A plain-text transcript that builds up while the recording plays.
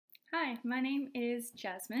Hi, my name is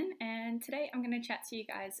Jasmine, and today I'm going to chat to you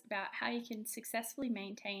guys about how you can successfully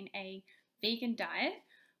maintain a vegan diet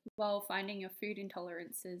while finding your food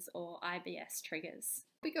intolerances or IBS triggers.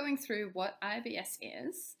 We'll be going through what IBS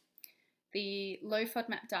is, the low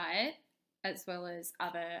FODMAP diet, as well as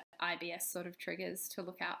other IBS sort of triggers to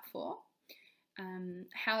look out for,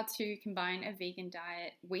 how to combine a vegan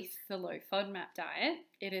diet with the low FODMAP diet.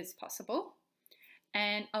 It is possible.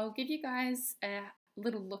 And I'll give you guys a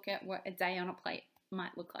little look at what a day on a plate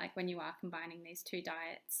might look like when you are combining these two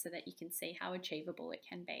diets so that you can see how achievable it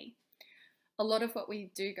can be. A lot of what we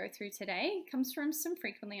do go through today comes from some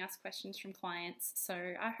frequently asked questions from clients, so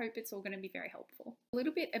I hope it's all going to be very helpful. A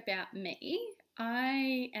little bit about me.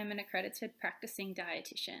 I am an accredited practicing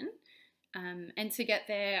dietitian, and to get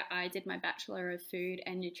there I did my Bachelor of Food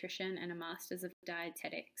and Nutrition and a Master's of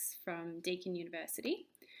Dietetics from Deakin University.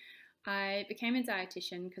 I became a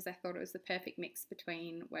dietitian because I thought it was the perfect mix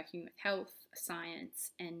between working with health, science,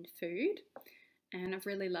 and food. And I've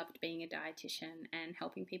really loved being a dietitian and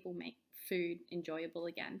helping people make food enjoyable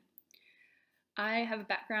again. I have a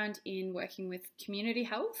background in working with community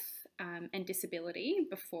health and disability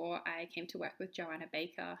before I came to work with Joanna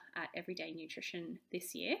Baker at Everyday Nutrition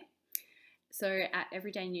this year. So at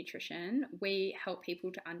Everyday Nutrition, we help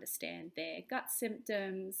people to understand their gut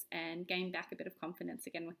symptoms and gain back a bit of confidence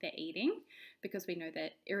again with their eating, because we know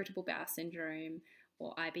that irritable bowel syndrome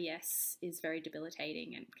or IBS is very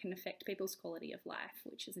debilitating and can affect people's quality of life,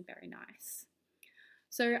 which isn't very nice.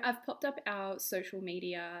 So I've popped up our social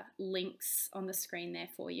media links on the screen there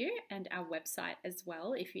for you, and our website as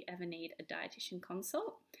well. If you ever need a dietitian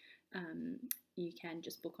consult, you can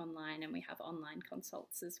just book online, and we have online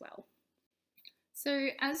consults as well. So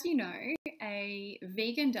as you know, a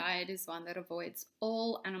vegan diet is one that avoids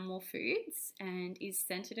all animal foods and is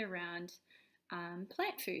centered around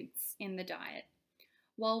plant foods in the diet.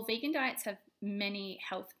 While vegan diets have many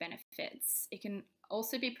health benefits, it can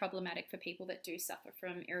also be problematic for people that do suffer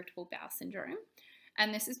from irritable bowel syndrome.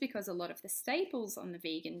 And this is because a lot of the staples on the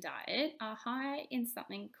vegan diet are high in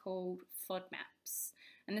something called FODMAPs.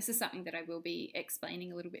 And this is something that I will be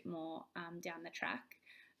explaining a little bit more down the track.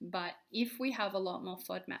 But if we have a lot more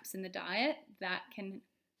FODMAPs in the diet, that can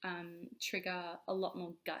trigger a lot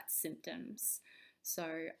more gut symptoms. So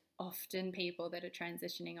often people that are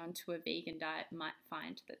transitioning onto a vegan diet might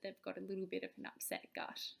find that they've got a little bit of an upset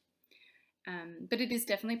gut. But it is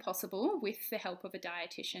definitely possible with the help of a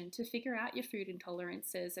dietitian to figure out your food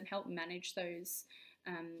intolerances and help manage those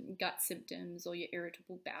gut symptoms or your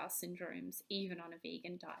irritable bowel syndromes, even on a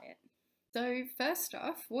vegan diet. So first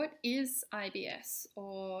off, what is IBS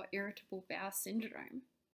or irritable bowel syndrome?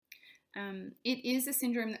 It is a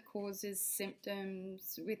syndrome that causes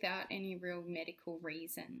symptoms without any real medical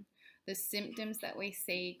reason. The symptoms that we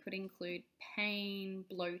see could include pain,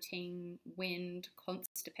 bloating, wind,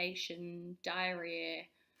 constipation, diarrhea,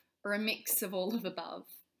 or a mix of all of the above.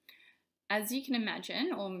 As you can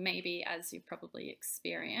imagine, or maybe as you've probably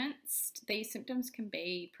experienced, these symptoms can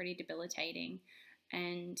be pretty debilitating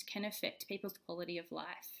and can affect people's quality of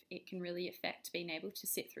life. It can really affect being able to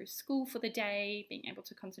sit through school for the day, being able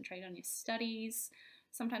to concentrate on your studies.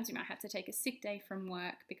 Sometimes you might have to take a sick day from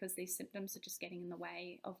work because these symptoms are just getting in the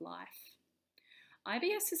way of life.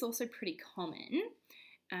 IBS is also pretty common,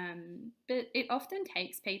 but it often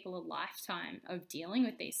takes people a lifetime of dealing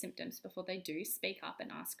with these symptoms before they do speak up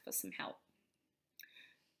and ask for some help.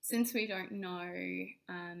 Since we don't know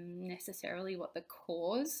necessarily what the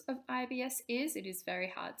cause of IBS is, it is very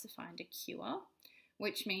hard to find a cure,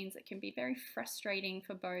 which means it can be very frustrating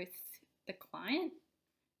for both the client,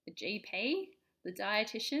 the GP, the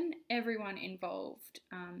dietitian, everyone involved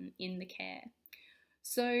in the care.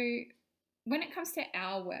 So when it comes to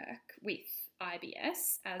our work with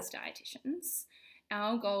IBS as dietitians,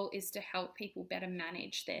 our goal is to help people better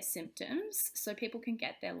manage their symptoms so people can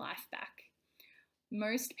get their life back.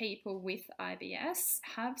 Most people with IBS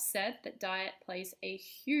have said that diet plays a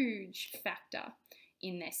huge factor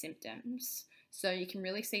in their symptoms. So you can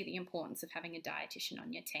really see the importance of having a dietitian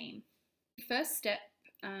on your team. The first step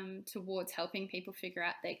towards helping people figure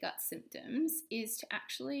out their gut symptoms is to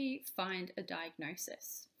actually find a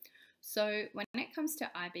diagnosis. So when it comes to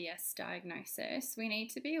IBS diagnosis, we need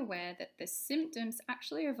to be aware that the symptoms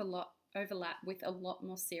actually overlap with a lot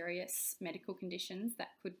more serious medical conditions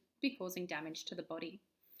that could be causing damage to the body.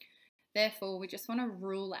 Therefore, we just want to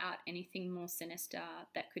rule out anything more sinister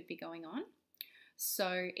that could be going on.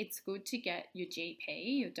 So it's good to get your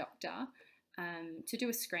GP, your doctor, to do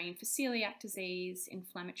a screen for celiac disease,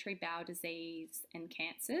 inflammatory bowel disease, and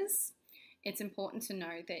cancers. It's important to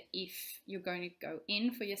know that if you're going to go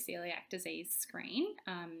in for your celiac disease screen,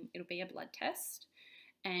 it'll be a blood test.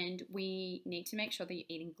 and we need to make sure that you're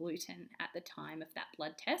eating gluten at the time of that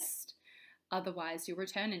blood test. Otherwise, you'll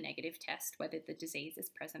return a negative test whether the disease is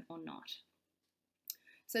present or not.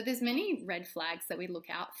 So there's many red flags that we look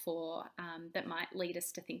out for that might lead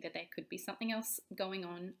us to think that there could be something else going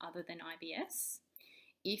on other than IBS.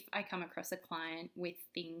 If I come across a client with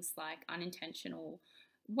things like unintentional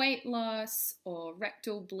weight loss or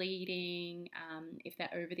rectal bleeding, if they're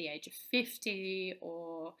over the age of 50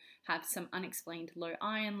 or have some unexplained low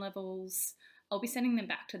iron levels, I'll be sending them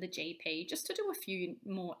back to the GP just to do a few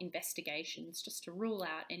more investigations, just to rule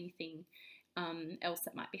out anything else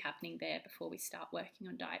that might be happening there before we start working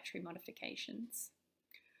on dietary modifications.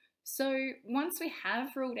 So once we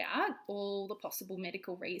have ruled out all the possible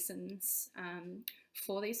medical reasons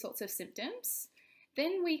for these sorts of symptoms,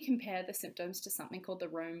 then we compare the symptoms to something called the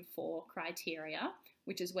Rome 4 criteria,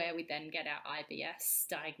 which is where we then get our IBS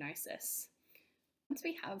diagnosis. Once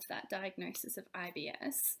we have that diagnosis of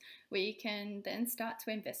IBS, we can then start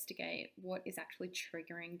to investigate what is actually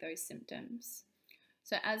triggering those symptoms.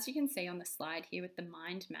 So as you can see on the slide here with the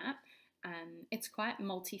mind map, it's quite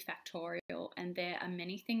multifactorial, and there are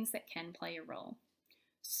many things that can play a role.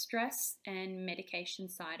 Stress and medication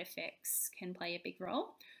side effects can play a big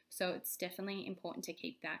role, so it's definitely important to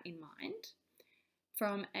keep that in mind.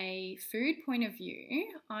 From a food point of view,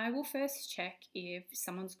 I will first check if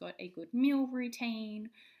someone's got a good meal routine,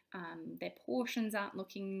 their portions aren't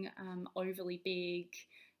looking overly big,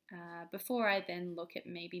 before I then look at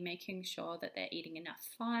maybe making sure that they're eating enough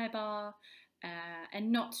fibre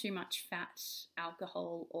and not too much fat,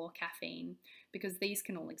 alcohol or caffeine, because these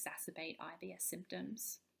can all exacerbate IBS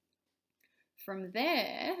symptoms. From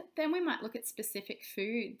there, then we might look at specific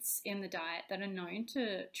foods in the diet that are known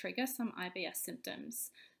to trigger some IBS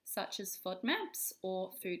symptoms, such as FODMAPs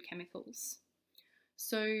or food chemicals.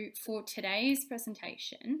 So for today's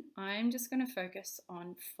presentation, I'm just going to focus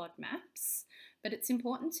on FODMAPs, but it's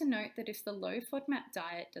important to note that if the low FODMAP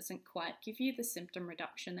diet doesn't quite give you the symptom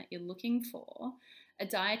reduction that you're looking for, a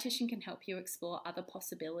dietitian can help you explore other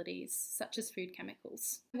possibilities, such as food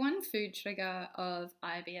chemicals. One food trigger of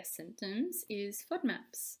IBS symptoms is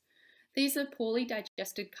FODMAPs. These are poorly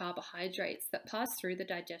digested carbohydrates that pass through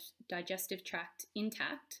the digestive tract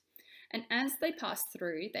intact, and as they pass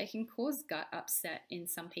through, they can cause gut upset in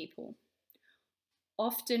some people.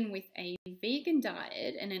 Often with a vegan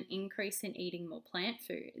diet and an increase in eating more plant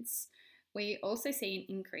foods, we also see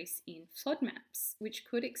an increase in FODMAPs, which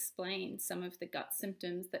could explain some of the gut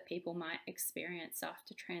symptoms that people might experience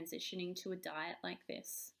after transitioning to a diet like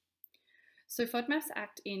this. So FODMAPs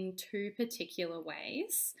act in two particular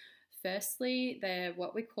ways. Firstly, they're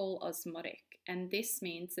what we call osmotic, and this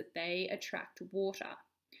means that they attract water.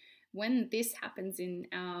 When this happens in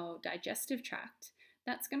our digestive tract,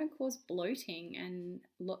 that's going to cause bloating and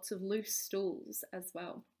lots of loose stools as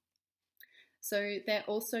well. So they're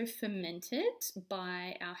also fermented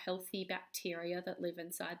by our healthy bacteria that live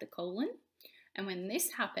inside the colon. And when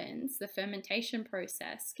this happens, the fermentation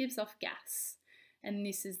process gives off gas. And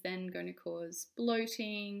this is then going to cause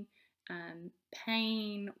bloating,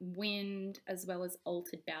 pain, wind, as well as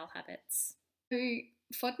altered bowel habits. So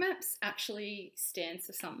FODMAPs actually stands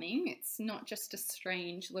for something. It's not just a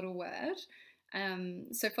strange little word.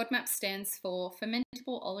 So FODMAP stands for fermentable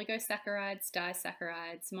oligosaccharides,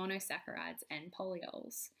 disaccharides, monosaccharides, and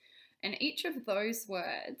polyols. And each of those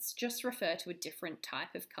words just refer to a different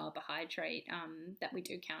type of carbohydrate that we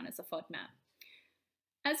do count as a FODMAP.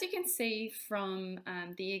 As you can see from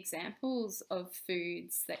the examples of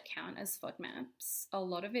foods that count as FODMAPs, a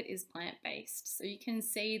lot of it is plant-based. So you can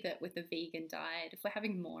see that with a vegan diet, if we're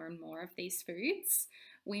having more and more of these foods,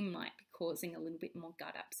 we might be causing a little bit more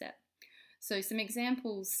gut upset. So some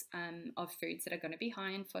examples of foods that are going to be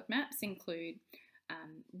high in FODMAPs include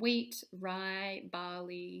wheat, rye,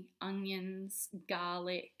 barley, onions,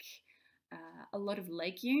 garlic, a lot of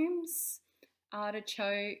legumes,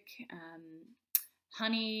 artichoke,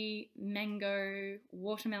 honey, mango,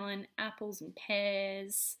 watermelon, apples and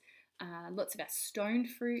pears, lots of our stone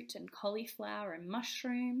fruit and cauliflower and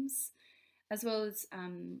mushrooms, as well as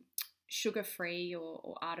sugar-free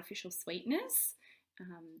or artificial sweeteners.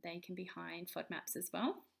 They can be high in FODMAPs as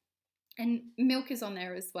well. And milk is on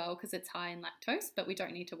there as well because it's high in lactose, but we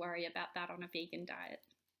don't need to worry about that on a vegan diet.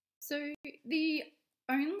 So the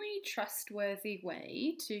only trustworthy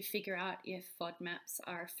way to figure out if FODMAPs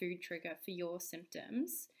are a food trigger for your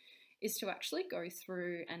symptoms is to actually go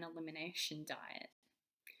through an elimination diet.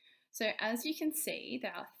 So as you can see,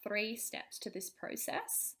 there are 3 steps to this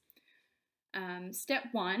process. Step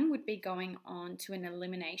 1 would be going on to an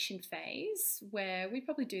elimination phase where we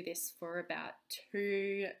probably do this for about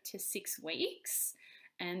 2 to 6 weeks,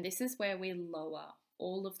 and this is where we lower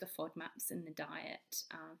all of the FODMAPs in the diet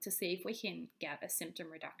to see if we can get a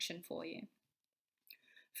symptom reduction for you.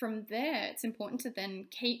 From there, it's important to then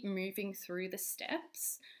keep moving through the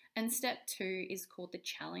steps, and step 2 is called the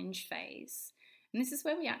challenge phase. And this is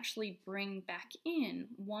where we actually bring back in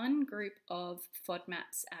one group of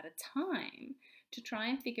FODMAPs at a time to try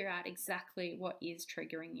and figure out exactly what is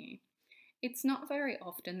triggering you. It's not very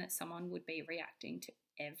often that someone would be reacting to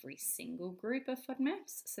every single group of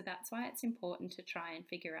FODMAPs, so that's why it's important to try and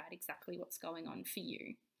figure out exactly what's going on for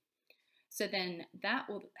you. So then that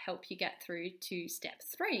will help you get through to step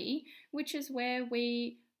 3, which is where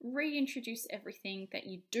we reintroduce everything that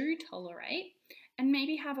you do tolerate and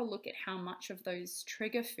maybe have a look at how much of those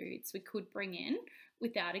trigger foods we could bring in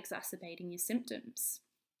without exacerbating your symptoms.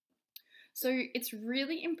 So it's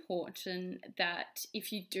really important that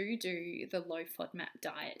if you do the low FODMAP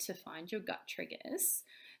diet to find your gut triggers,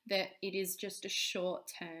 that it is just a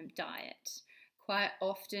short-term diet. Quite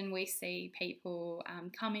often we see people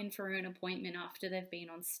come in for an appointment after they've been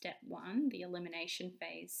on step 1, the elimination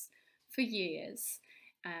phase, for years,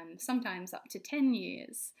 sometimes up to 10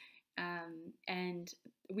 years. And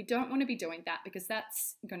we don't want to be doing that because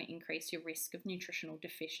that's going to increase your risk of nutritional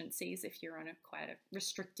deficiencies if you're on quite a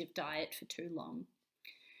restrictive diet for too long.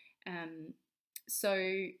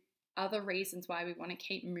 So other reasons why we want to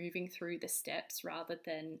keep moving through the steps rather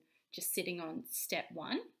than just sitting on step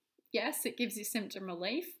 1. Yes, it gives you symptom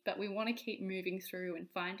relief, but we want to keep moving through and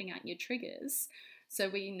finding out your triggers so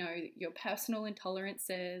we know your personal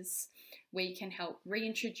intolerances. We can help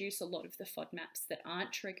reintroduce a lot of the FODMAPs that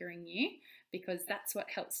aren't triggering you, because that's what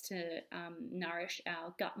helps to nourish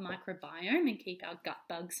our gut microbiome and keep our gut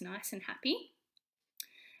bugs nice and happy.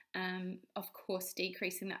 Of course,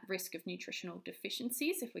 decreasing that risk of nutritional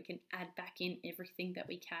deficiencies if we can add back in everything that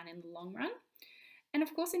we can in the long run. And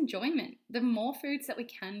of course, enjoyment. The more foods that we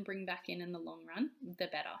can bring back in the long run, the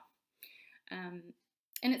better.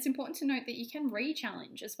 And it's important to note that you can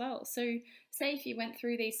re-challenge as well. So say if you went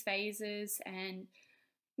through these phases and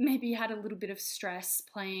maybe you had a little bit of stress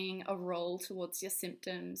playing a role towards your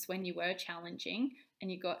symptoms when you were challenging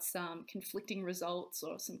and you got some conflicting results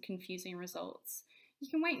or some confusing results, you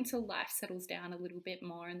can wait until life settles down a little bit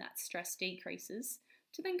more and that stress decreases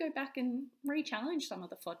to then go back and re-challenge some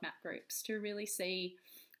of the FODMAP groups to really see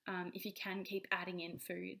if you can keep adding in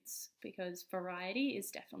foods, because variety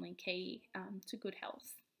is definitely key to good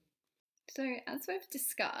health. So as we've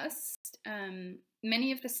discussed,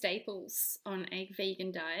 many of the staples on a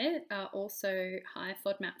vegan diet are also high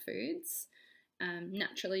FODMAP foods,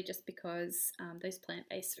 naturally just because those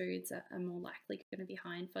plant-based foods are more likely going to be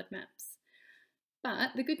high in FODMAPs. But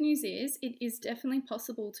the good news is it is definitely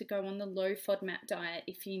possible to go on the low FODMAP diet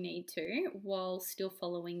if you need to, while still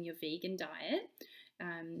following your vegan diet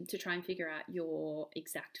to try and figure out your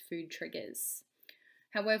exact food triggers.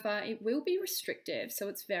 However, it will be restrictive, so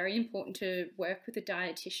it's very important to work with a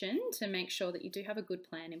dietitian to make sure that you do have a good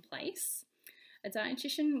plan in place. A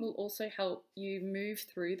dietitian will also help you move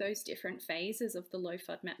through those different phases of the low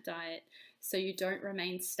FODMAP diet so you don't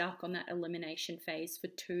remain stuck on that elimination phase for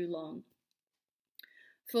too long.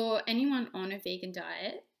 For anyone on a vegan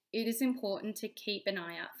diet, it is important to keep an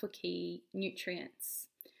eye out for key nutrients.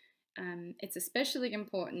 It's especially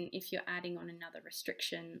important if you're adding on another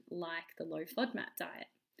restriction like the low FODMAP diet.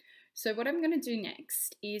 So what I'm going to do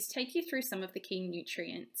next is take you through some of the key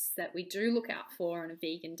nutrients that we do look out for on a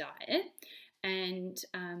vegan diet and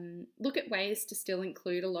look at ways to still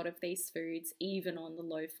include a lot of these foods even on the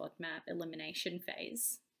low FODMAP elimination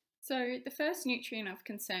phase. So the first nutrient of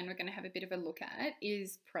concern we're going to have a bit of a look at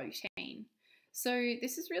is protein. So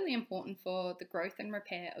this is really important for the growth and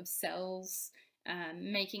repair of cells,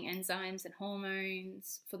 making enzymes and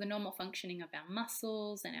hormones, for the normal functioning of our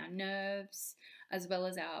muscles and our nerves, as well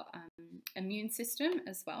as our immune system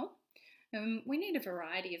as well. We need a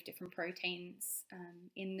variety of different proteins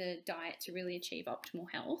in the diet to really achieve optimal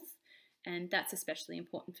health, and that's especially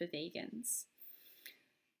important for vegans.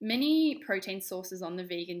 Many protein sources on the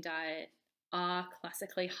vegan diet are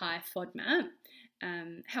classically high FODMAP.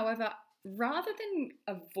 However, rather than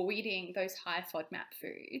avoiding those high FODMAP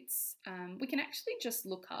foods, we can actually just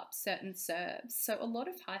look up certain serves. So a lot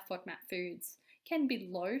of high FODMAP foods can be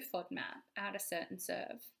low FODMAP at a certain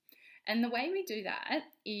serve. And the way we do that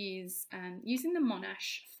is using the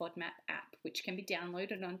Monash FODMAP app, which can be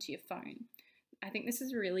downloaded onto your phone. I think this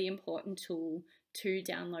is a really important tool to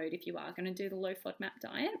download if you are going to do the low FODMAP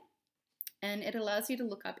diet. And it allows you to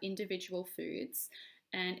look up individual foods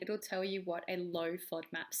and it'll tell you what a low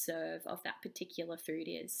FODMAP serve of that particular food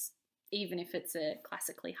is, even if it's a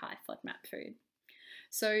classically high FODMAP food.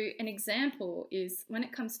 So an example is when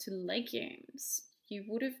it comes to legumes, you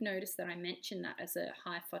would have noticed that I mentioned that as a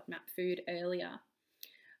high FODMAP food earlier.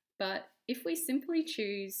 But if we simply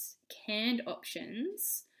choose canned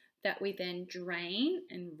options that we then drain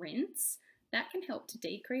and rinse, that can help to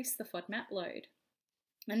decrease the FODMAP load.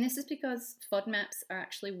 And this is because FODMAPs are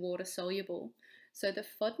actually water soluble. So the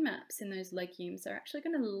FODMAPs in those legumes are actually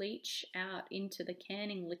going to leach out into the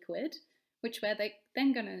canning liquid, which they're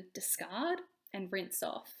then going to discard and rinse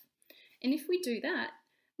off. And if we do that,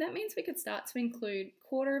 that means we could start to include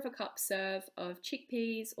 1/4 cup serve of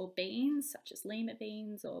chickpeas or beans, such as lima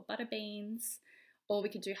beans or butter beans, or we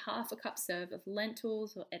could do 1/2 cup serve of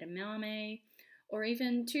lentils or edamame, or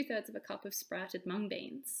even 2/3 cup of sprouted mung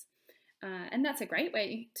beans. And that's a great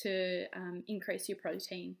way to increase your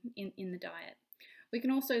protein in the diet. We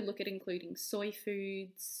can also look at including soy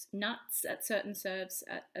foods, nuts at certain serves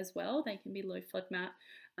as well. They can be low FODMAP.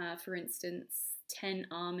 For instance, 10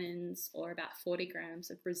 almonds or about 40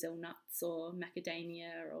 grams of Brazil nuts or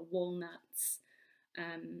macadamia or walnuts,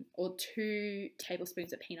 or 2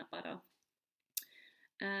 tablespoons of peanut butter.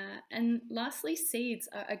 And lastly, seeds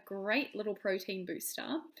are a great little protein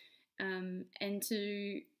booster. And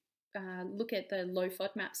to look at the low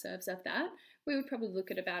FODMAP serves of that, we would probably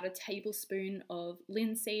look at about a tablespoon of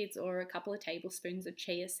linseeds or a couple of tablespoons of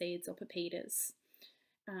chia seeds or pepitas.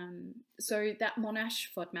 So that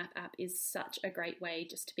Monash FODMAP app is such a great way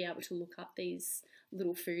just to be able to look up these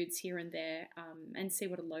little foods here and there and see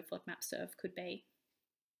what a low FODMAP serve could be.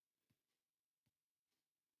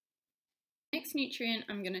 Next nutrient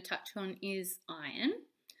I'm going to touch on is iron.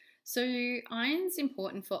 So iron's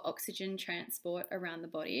important for oxygen transport around the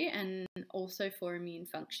body and also for immune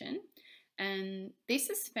function. And this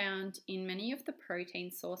is found in many of the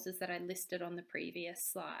protein sources that I listed on the previous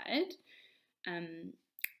slide.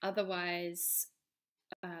 Otherwise,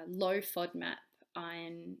 low FODMAP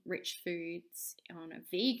iron-rich foods on a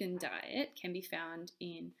vegan diet can be found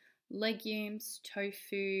in legumes,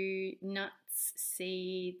 tofu, nuts,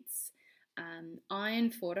 seeds,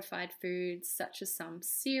 iron-fortified foods such as some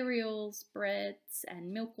cereals, breads,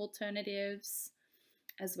 and milk alternatives,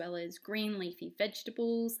 as well as green leafy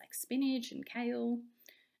vegetables like spinach and kale,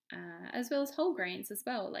 as well as whole grains as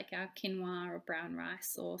well, like our quinoa or brown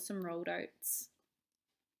rice or some rolled oats.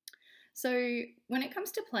 So when it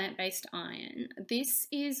comes to plant-based iron, this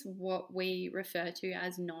is what we refer to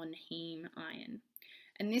as non-heme iron.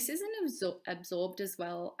 And this isn't absorbed as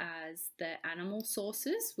well as the animal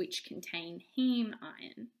sources, which contain heme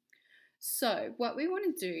iron. So what we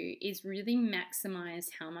want to do is really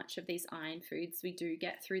maximize how much of these iron foods we do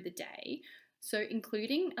get through the day. So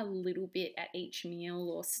including a little bit at each meal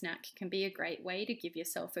or snack can be a great way to give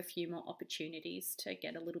yourself a few more opportunities to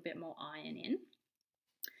get a little bit more iron in.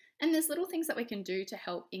 And there's little things that we can do to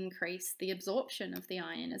help increase the absorption of the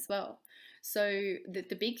iron as well. So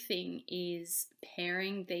the big thing is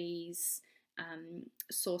pairing these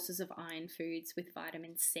sources of iron foods with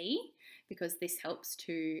vitamin C, because this helps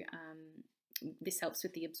with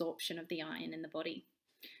the absorption of the iron in the body.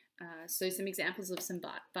 So some examples of some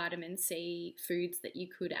vitamin C foods that you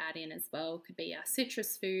could add in as well could be our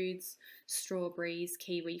citrus foods, strawberries,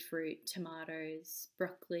 kiwi fruit, tomatoes,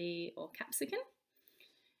 broccoli, or capsicum.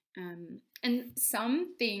 And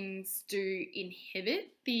some things do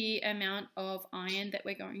inhibit the amount of iron that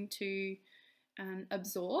we're going to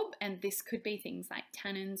absorb, and this could be things like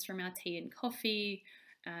tannins from our tea and coffee,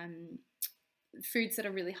 foods that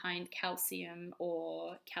are really high in calcium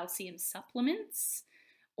or calcium supplements,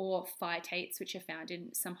 or phytates, which are found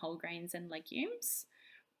in some whole grains and legumes.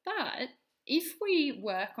 But if we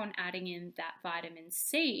work on adding in that vitamin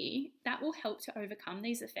C, that will help to overcome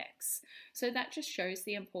these effects. So that just shows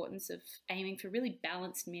the importance of aiming for really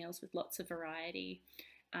balanced meals with lots of variety,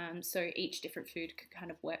 so each different food could kind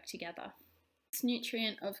of work together. This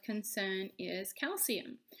nutrient of concern is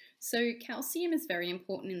calcium. So calcium is very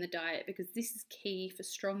important in the diet because this is key for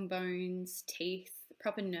strong bones, teeth,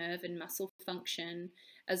 proper nerve and muscle function,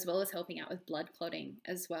 as well as helping out with blood clotting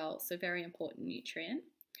as well. So very important nutrient.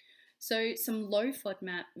 So some low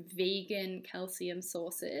FODMAP vegan calcium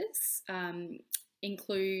sources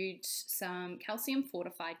include some calcium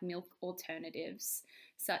fortified milk alternatives,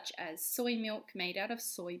 such as soy milk made out of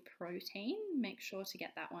soy protein. Make sure to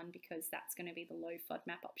get that one because that's going to be the low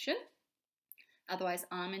FODMAP option. Otherwise,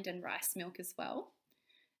 almond and rice milk as well.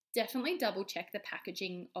 Definitely double check the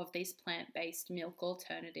packaging of these plant-based milk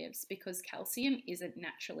alternatives because calcium isn't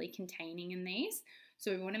naturally containing in these.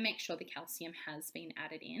 So we want to make sure the calcium has been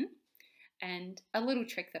added in. And a little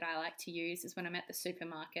trick that I like to use is when I'm at the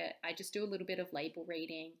supermarket, I just do a little bit of label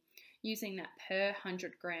reading using that per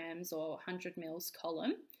 100 grams or 100 mils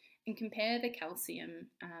column. and compare the calcium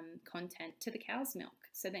content to the cow's milk.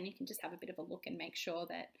 So then you can just have a bit of a look and make sure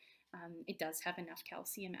that it does have enough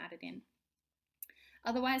calcium added in.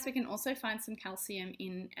 Otherwise, we can also find some calcium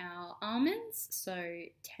in our almonds. So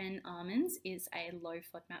 10 almonds is a low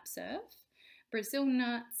FODMAP serve. Brazil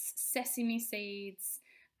nuts, sesame seeds,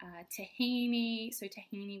 tahini. So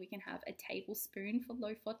tahini, we can have a tablespoon for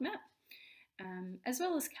low FODMAP. As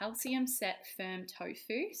well as calcium set firm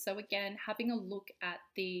tofu. So again, having a look at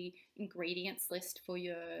the ingredients list for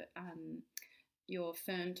your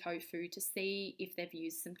firm tofu to see if they've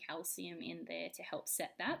used some calcium in there to help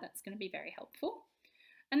set that. That's going to be very helpful.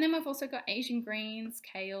 And then we've also got Asian greens,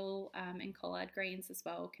 kale and collard greens as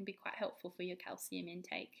well, can be quite helpful for your calcium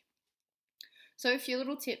intake. So a few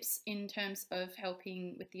little tips in terms of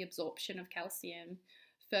helping with the absorption of calcium.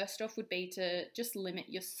 First off would be to just limit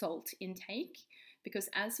your salt intake, because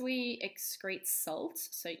as we excrete salt,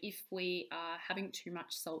 so if we are having too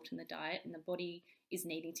much salt in the diet and the body is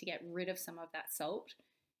needing to get rid of some of that salt,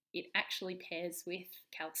 it actually pairs with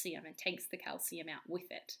calcium and takes the calcium out with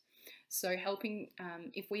it. So helping,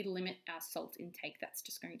 if we limit our salt intake, that's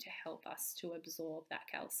just going to help us to absorb that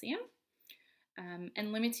calcium.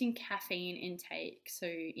 And limiting caffeine intake, so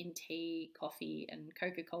in tea, coffee and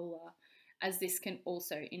Coca-Cola, as this can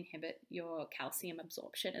also inhibit your calcium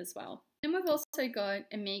absorption as well. Then we've also got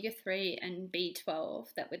omega-3 and B12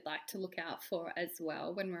 that we'd like to look out for as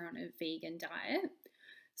well when we're on a vegan diet.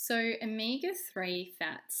 So omega-3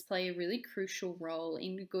 fats play a really crucial role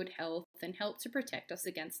in good health and help to protect us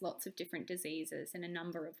against lots of different diseases in a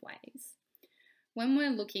number of ways. When we're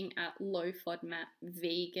looking at low FODMAP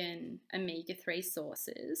vegan omega-3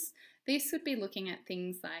 sources, this would be looking at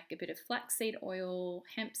things like a bit of flaxseed oil,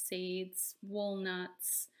 hemp seeds,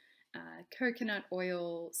 walnuts, coconut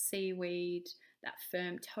oil, seaweed, that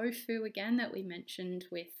firm tofu again that we mentioned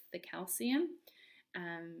with the calcium,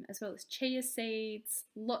 as well as chia seeds,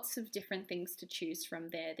 lots of different things to choose from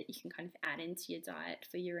there that you can kind of add into your diet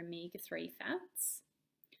for your omega-3 fats.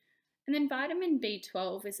 And then vitamin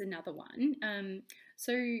B12 is another one.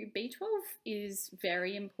 So B12 is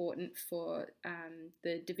very important for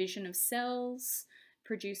the division of cells,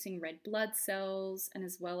 producing red blood cells, and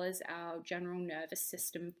as well as our general nervous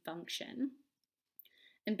system function.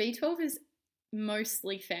 And B12 is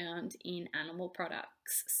mostly found in animal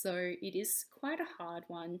products, so it is quite a hard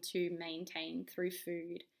one to maintain through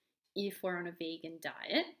food if we're on a vegan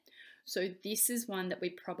diet. So this is one that we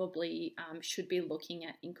probably should be looking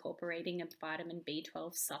at incorporating a vitamin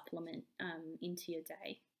B12 supplement into your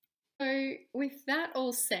day. So with that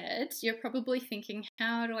all said, you're probably thinking,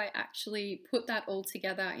 how do I actually put that all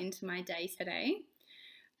together into my day today?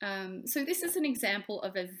 So this is an example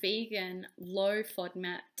of a vegan low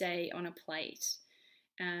FODMAP day on a plate.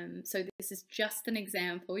 So this is just an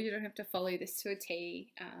example. You don't have to follow this to a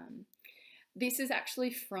T. This is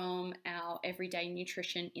actually from our Everyday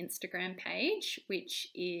Nutrition Instagram page, which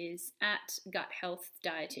is at Gut Health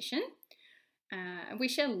Dietitian. We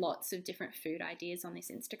share lots of different food ideas on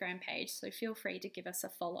this Instagram page, so feel free to give us a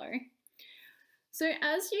follow. So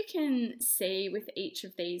as you can see with each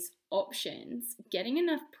of these options, getting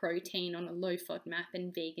enough protein on a low FODMAP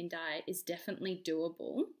and vegan diet is definitely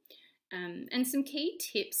doable. And some key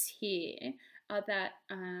tips here are that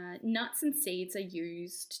nuts and seeds are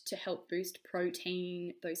used to help boost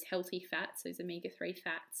protein, those healthy fats, those omega-3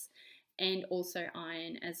 fats, and also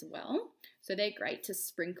iron as well. So they're great to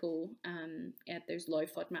sprinkle at those low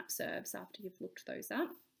FODMAP serves after you've looked those up.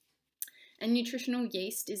 And nutritional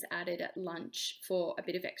yeast is added at lunch for a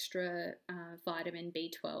bit of extra vitamin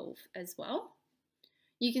B12 as well.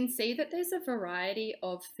 You can see that there's a variety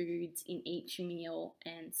of foods in each meal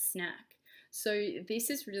and snack. So this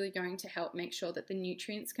is really going to help make sure that the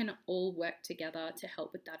nutrients can all work together to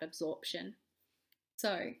help with that absorption.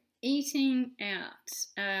 So eating out.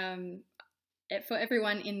 For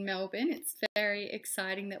everyone in Melbourne, it's very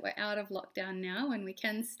exciting that we're out of lockdown now and we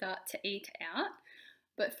can start to eat out.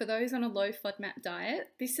 But for those on a low FODMAP diet,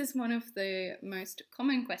 this is one of the most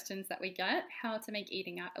common questions that we get, how to make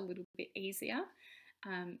eating out a little bit easier.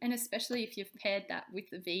 And especially if you've paired that with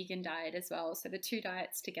the vegan diet as well. So the two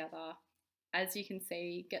diets together, as you can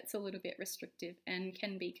see, gets a little bit restrictive and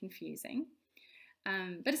can be confusing.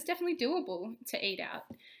 But it's definitely doable to eat out.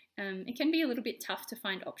 It can be a little bit tough to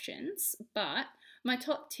find options, but my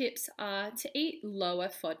top tips are to eat lower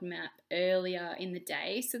FODMAP earlier in the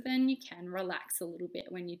day, so then you can relax a little bit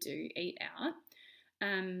when you do eat out.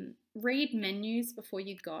 Read menus before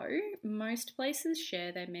you go. Most places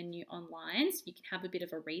share their menu online, so you can have a bit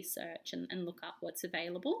of a research and look up what's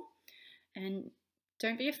available. And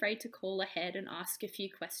don't be afraid to call ahead and ask a few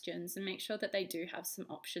questions and make sure that they do have some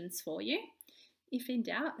options for you. if in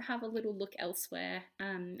doubt, have a little look elsewhere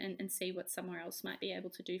and see what somewhere else might be able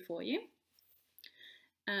to do for you.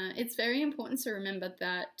 It's very important to remember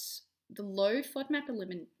that the low FODMAP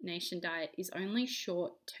elimination diet is only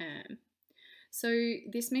short term. So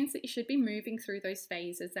this means that you should be moving through those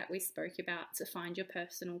phases that we spoke about to find your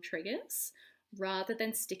personal triggers, rather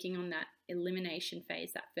than sticking on that elimination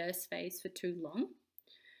phase, that first phase, for too long.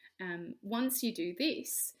 Once you do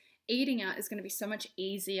this, eating out is going to be so much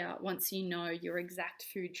easier once you know your exact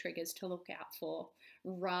food triggers to look out for,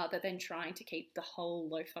 rather than trying to keep the whole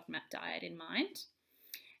low FODMAP diet in mind.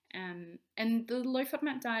 And the low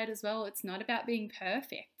FODMAP diet as well, it's not about being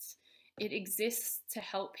perfect. It exists to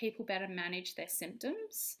help people better manage their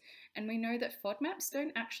symptoms. And we know that FODMAPs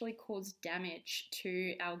don't actually cause damage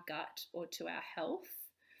to our gut or to our health.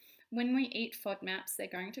 When we eat FODMAPs, they're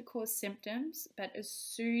going to cause symptoms, but as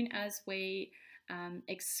soon as we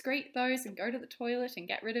excrete those and go to the toilet and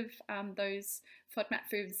get rid of those FODMAP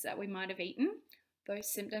foods that we might have eaten,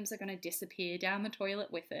 those symptoms are going to disappear down the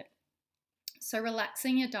toilet with it. So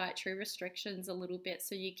relaxing your dietary restrictions a little bit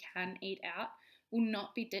so you can eat out will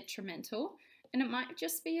not be detrimental, and it might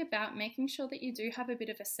just be about making sure that you do have a bit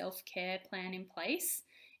of a self-care plan in place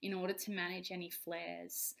in order to manage any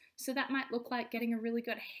flares. So that might look like getting a really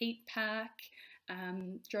good heat pack,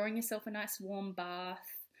 drawing yourself a nice warm bath,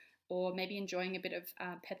 or maybe enjoying a bit of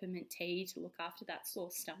peppermint tea to look after that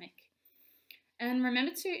sore stomach. And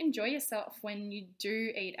remember to enjoy yourself when you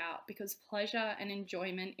do eat out, because pleasure and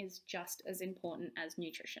enjoyment is just as important as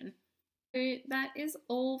nutrition. So that is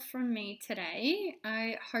all from me today.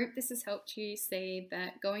 I hope this has helped you see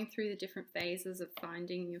that going through the different phases of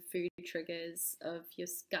finding your food triggers of your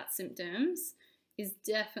gut symptoms is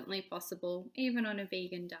definitely possible, even on a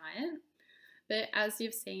vegan diet. But as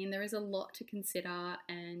you've seen, there is a lot to consider,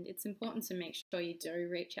 and it's important to make sure you do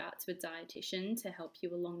reach out to a dietitian to help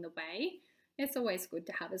you along the way. It's always good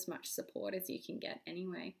to have as much support as you can get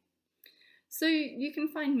anyway. So you can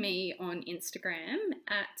find me on Instagram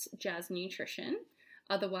at JazNutrition.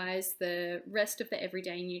 Otherwise, the rest of the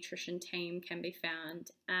Everyday Nutrition team can be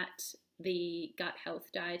found at the Gut Health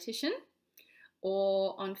Dietitian,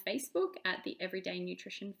 or on Facebook at the Everyday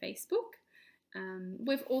Nutrition Facebook.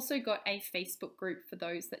 We've also got a Facebook group for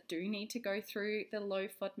those that do need to go through the low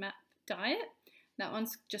FODMAP diet. That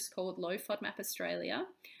one's just called Low FODMAP Australia,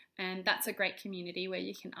 and that's a great community where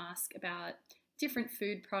you can ask about different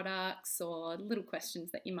food products or little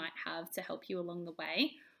questions that you might have to help you along the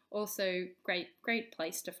way. Also, great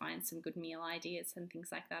place to find some good meal ideas and things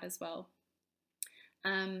like that as well.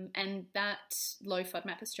 And that Low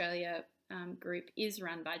FODMAP Australia group is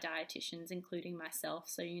run by dietitians, including myself,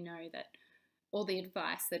 so you know that all the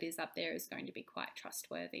advice that is up there is going to be quite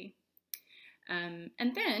trustworthy. And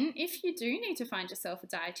then if you do need to find yourself a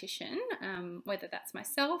dietitian, whether that's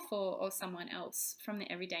myself or someone else from the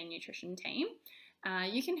Everyday Nutrition team,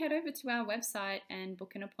 you can head over to our website and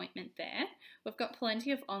book an appointment there. We've got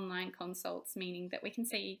plenty of online consults, meaning that we can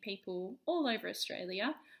see people all over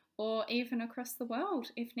Australia or even across the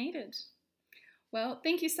world if needed. Well,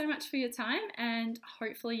 thank you so much for your time, and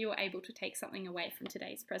hopefully you were able to take something away from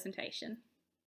today's presentation.